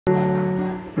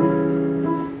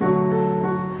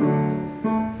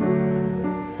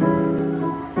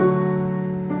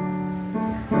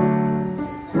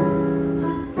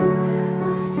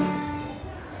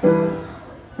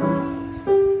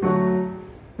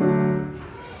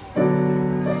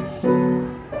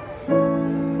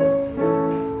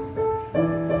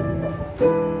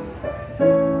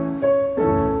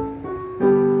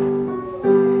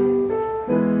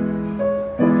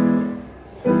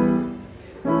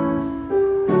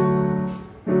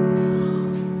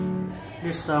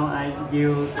song I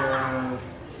use the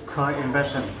chord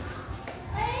inversion.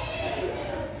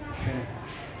 Okay.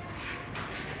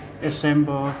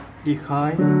 Assemble the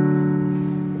chord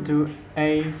to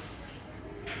A7.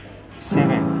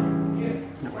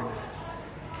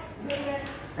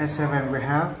 A7 we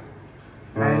have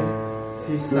A,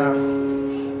 C sharp,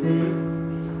 E,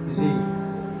 G.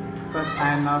 But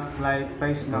I not play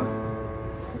bass note.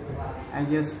 I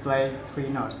just play 3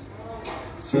 notes.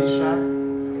 C sharp,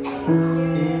 E,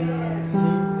 C.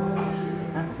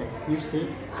 Okay, you see.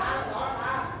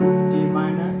 D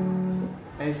minor,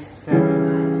 A7.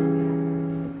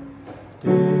 D,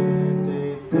 D,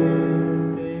 D,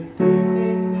 D, D, D,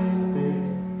 D.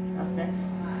 Okay.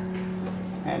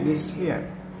 And this here.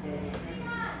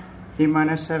 E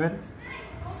minor 7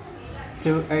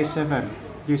 to A7.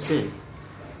 You see.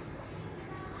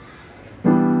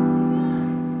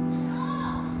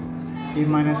 E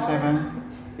minor 7,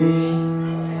 E,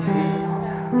 C,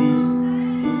 B,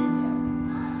 D.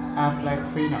 I play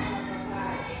 3 notes.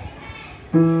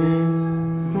 E,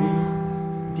 C,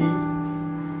 D,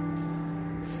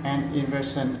 and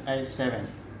inversion A7.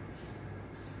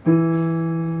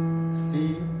 E,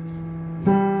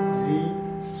 C,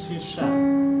 C sharp,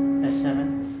 A7.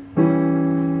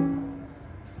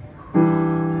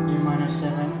 E minor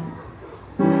 7,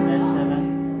 A7.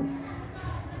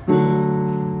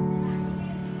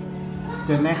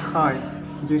 The next chord,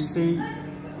 you see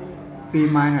B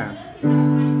minor.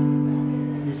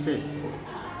 You see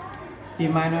B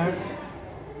minor,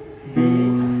 B, D,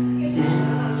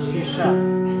 C sharp,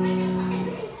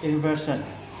 inversion,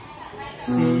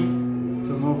 C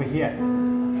to move here,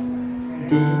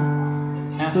 D,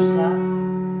 F sharp,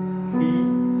 B,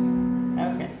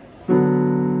 okay.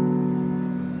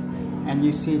 And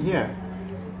you see here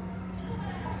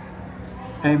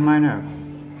A minor,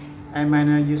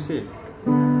 you see.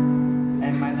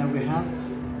 A minor we have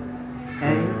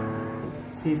A,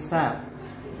 C sharp,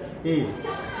 E,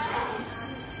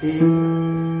 E,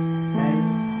 A,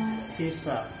 C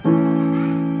sharp.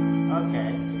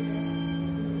 Okay.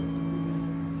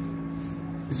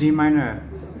 G minor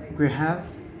we have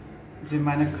G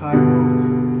minor chord moved.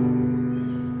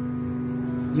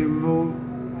 You move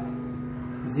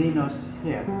Z notes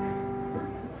here.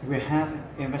 We have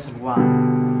inversion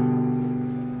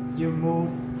 1. You move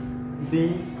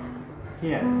B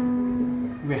here.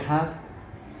 We have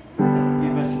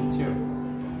inversion 2.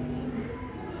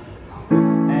 A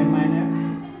minor,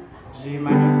 G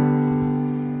minor,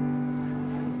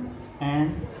 and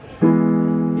E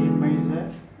major,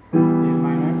 E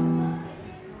minor,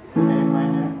 A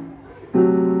minor,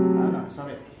 oh no,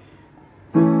 sorry,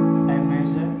 A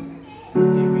major,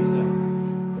 E major.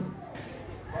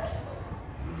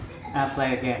 I'll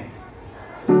play again.